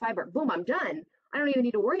soluble fiber. Boom, I'm done. I don't even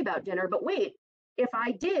need to worry about dinner. But wait, if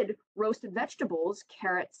I did roasted vegetables,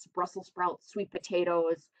 carrots, Brussels sprouts, sweet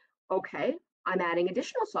potatoes, okay, I'm adding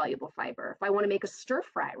additional soluble fiber. If I want to make a stir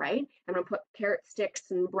fry, right? I'm gonna put carrot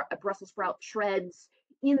sticks and Brussels sprout shreds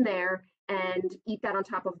in there and eat that on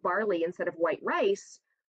top of barley instead of white rice.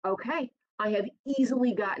 Okay, I have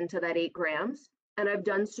easily gotten to that 8 grams, and I've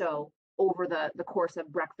done so over the course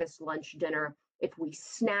of breakfast, lunch, dinner. If we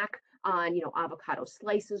snack on, avocado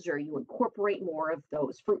slices, or you incorporate more of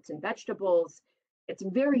those fruits and vegetables, it's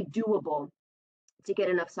very doable to get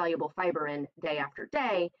enough soluble fiber in day after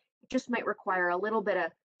day. It just might require a little bit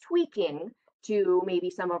of tweaking to maybe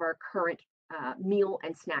some of our current meal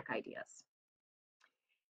and snack ideas.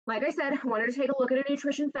 Like I said, I wanted to take a look at a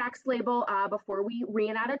nutrition facts label before we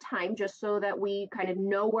ran out of time, just so that we kind of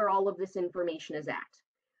know where all of this information is at.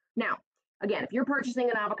 Now, again, if you're purchasing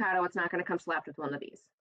an avocado, it's not going to come slapped with one of these.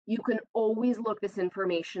 You can always look this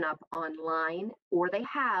information up online, or they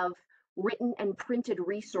have written and printed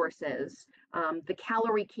resources. The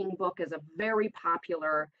Calorie King book is a very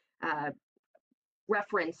popular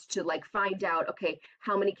reference to find out, okay,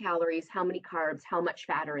 how many calories, how many carbs, how much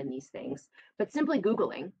fat are in these things. But simply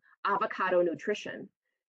Googling avocado nutrition,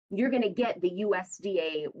 you're going to get the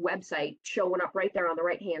USDA website showing up right there on the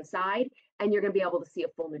right-hand side, and you're going to be able to see a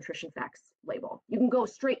full nutrition facts label. You can go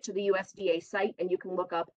straight to the USDA site and you can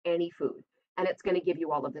look up any food, and it's going to give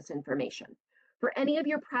you all of this information. For any of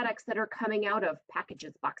your products that are coming out of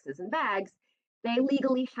packages, boxes, and bags, they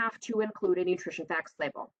legally have to include a nutrition facts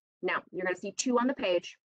label. Now, you're going to see two on the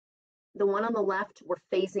page. The one on the left, we're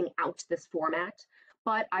phasing out this format,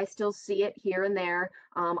 but I still see it here and there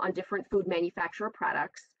on different food manufacturer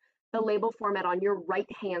products. The label format on your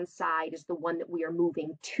right-hand side is the one that we are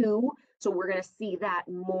moving to. So we're going to see that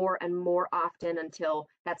more and more often until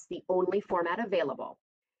that's the only format available.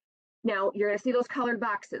 Now, you're going to see those colored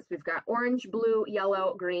boxes. We've got orange, blue,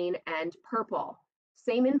 yellow, green, and purple.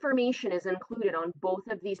 Same information is included on both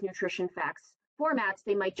of these nutrition facts formats.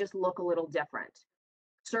 They might just look a little different.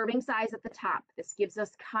 Serving size at the top. This gives us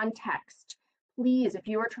context. Please, if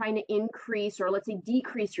you are trying to increase, or let's say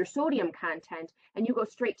decrease, your sodium content, and you go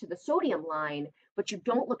straight to the sodium line, but you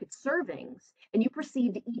don't look at servings, and you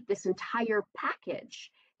proceed to eat this entire package,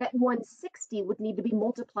 that 160 would need to be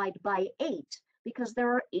multiplied by 8, because there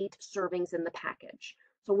are 8 servings in the package.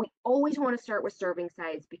 So we always want to start with serving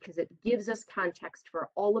size because it gives us context for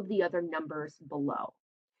all of the other numbers below.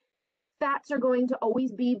 Fats are going to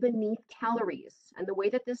always be beneath calories. And the way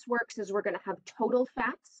that this works is we're going to have total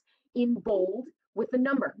fats in bold with the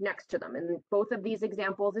number next to them. In both of these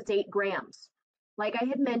examples, it's 8 grams. Like I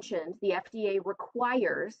had mentioned, the FDA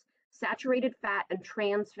requires saturated fat and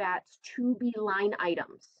trans fats to be line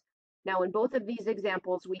items. Now, in both of these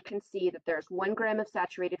examples, we can see that there's 1 gram of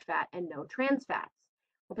saturated fat and no trans fats.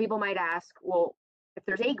 Well, people might ask, well, if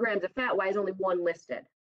there's 8 grams of fat, why is only 1 listed?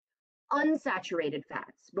 Unsaturated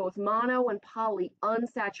fats, both mono and poly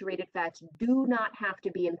unsaturated fats, do not have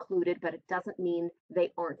to be included, but it doesn't mean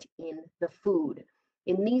they aren't in the food.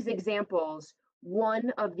 In these examples,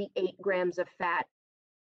 1 of the 8 grams of fat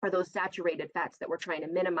are those saturated fats that we're trying to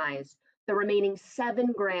minimize. The remaining 7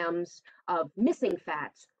 grams of missing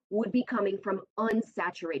fats would be coming from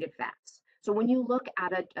unsaturated fats. So when you look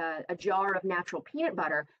at a jar of natural peanut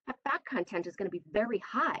butter, that fat content is going to be very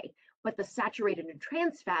high, but the saturated and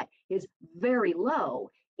trans fat is very low,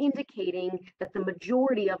 indicating that the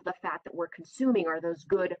majority of the fat that we're consuming are those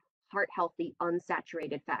good, heart-healthy,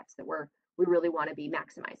 unsaturated fats that we really want to be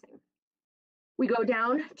maximizing. We go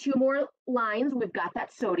down 2 more lines. We've got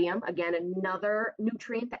that sodium, again, another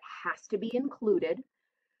nutrient that has to be included.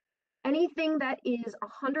 Anything that is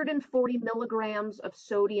 140 milligrams of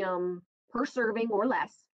sodium per serving or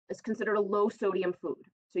less is considered a low sodium food.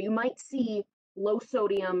 So you might see low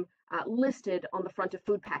sodium listed on the front of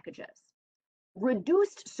food packages.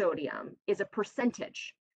 Reduced sodium is a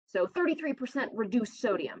percentage. So 33% reduced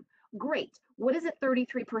sodium. Great. What is it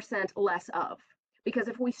 33% less of? Because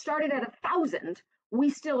if we started at 1,000, we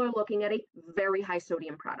still are looking at a very high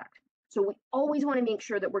sodium product. So we always want to make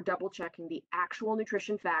sure that we're double checking the actual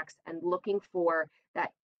nutrition facts and looking for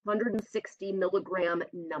that 160 milligram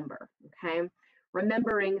number, okay?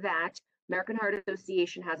 Remembering that American Heart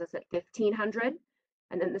Association has us at 1,500,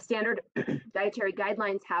 and then the standard dietary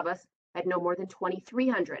guidelines have us at no more than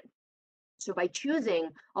 2,300. So by choosing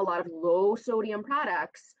a lot of low sodium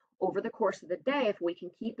products over the course of the day, if we can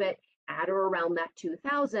keep it at or around that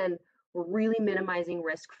 2,000, we're really minimizing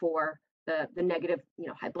risk for the negative,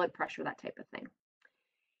 high blood pressure, that type of thing.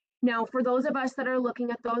 Now, for those of us that are looking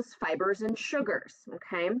at those fibers and sugars,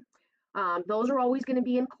 okay, Those are always going to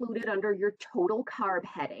be included under your total carb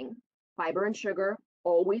heading. Fiber and sugar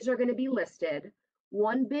always are going to be listed.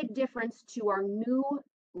 One big difference to our new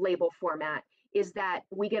label format is that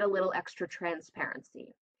we get a little extra transparency.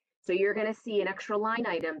 So you're going to see an extra line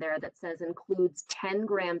item there that says includes 10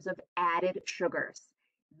 grams of added sugars.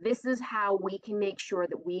 This is how we can make sure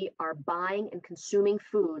that we are buying and consuming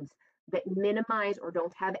foods that minimize or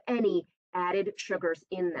don't have any added sugars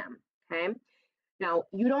in them, okay? Now,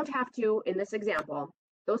 you don't have to, in this example,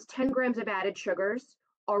 those 10 grams of added sugars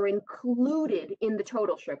are included in the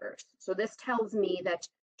total sugars. So this tells me that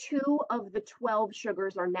 2 of the 12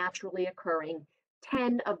 sugars are naturally occurring,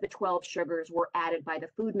 10 of the 12 sugars were added by the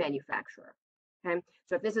food manufacturer. Okay,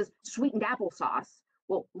 so if this is sweetened applesauce,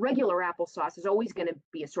 well, regular applesauce is always going to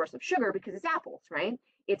be a source of sugar because it's apples, right?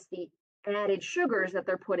 It's the added sugars that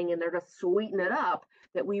they're putting in there to sweeten it up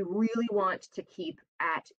that we really want to keep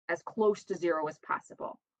at as close to zero as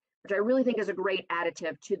possible, which I really think is a great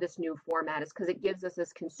additive to this new format, is because it gives us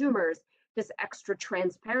as consumers this extra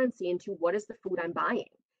transparency into what is the food I'm buying,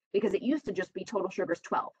 because it used to just be total sugars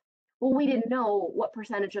 12. Well, we didn't know what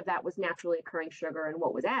percentage of that was naturally occurring sugar and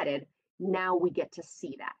what was added. Now we get to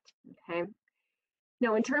see that, okay?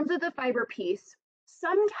 Now, in terms of the fiber piece,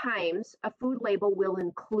 sometimes a food label will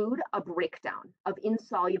include a breakdown of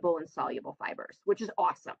insoluble and soluble fibers, which is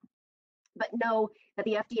awesome. But know that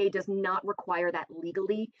the FDA does not require that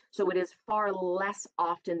legally, so it is far less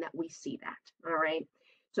often that we see that, all right?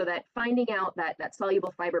 So that finding out that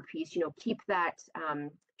soluble fiber piece, keep that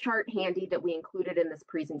chart handy that we included in this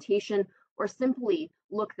presentation, or simply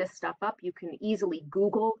look this stuff up. You can easily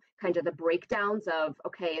Google kind of the breakdowns of,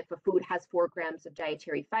 okay, if a food has 4 grams of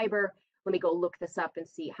dietary fiber, let me go look this up and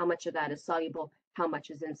see how much of that is soluble, how much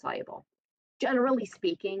is insoluble. Generally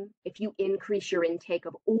speaking, if you increase your intake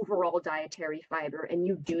of overall dietary fiber and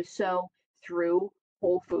you do so through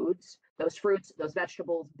whole foods, those fruits, those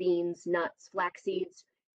vegetables, beans, nuts, flax seeds,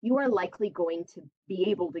 you are likely going to be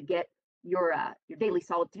able to get your daily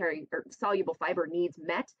solitary or soluble fiber needs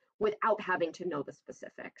met without having to know the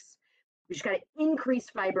specifics. You just got to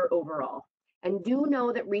increase fiber overall. And do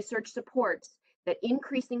know that research supports that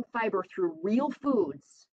increasing fiber through real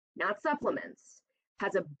foods, not supplements,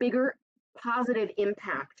 has a bigger positive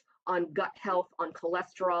impact on gut health, on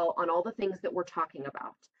cholesterol, on all the things that we're talking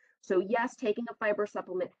about. So yes, taking a fiber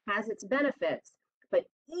supplement has its benefits, but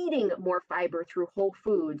eating more fiber through whole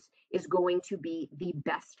foods is going to be the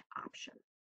best option.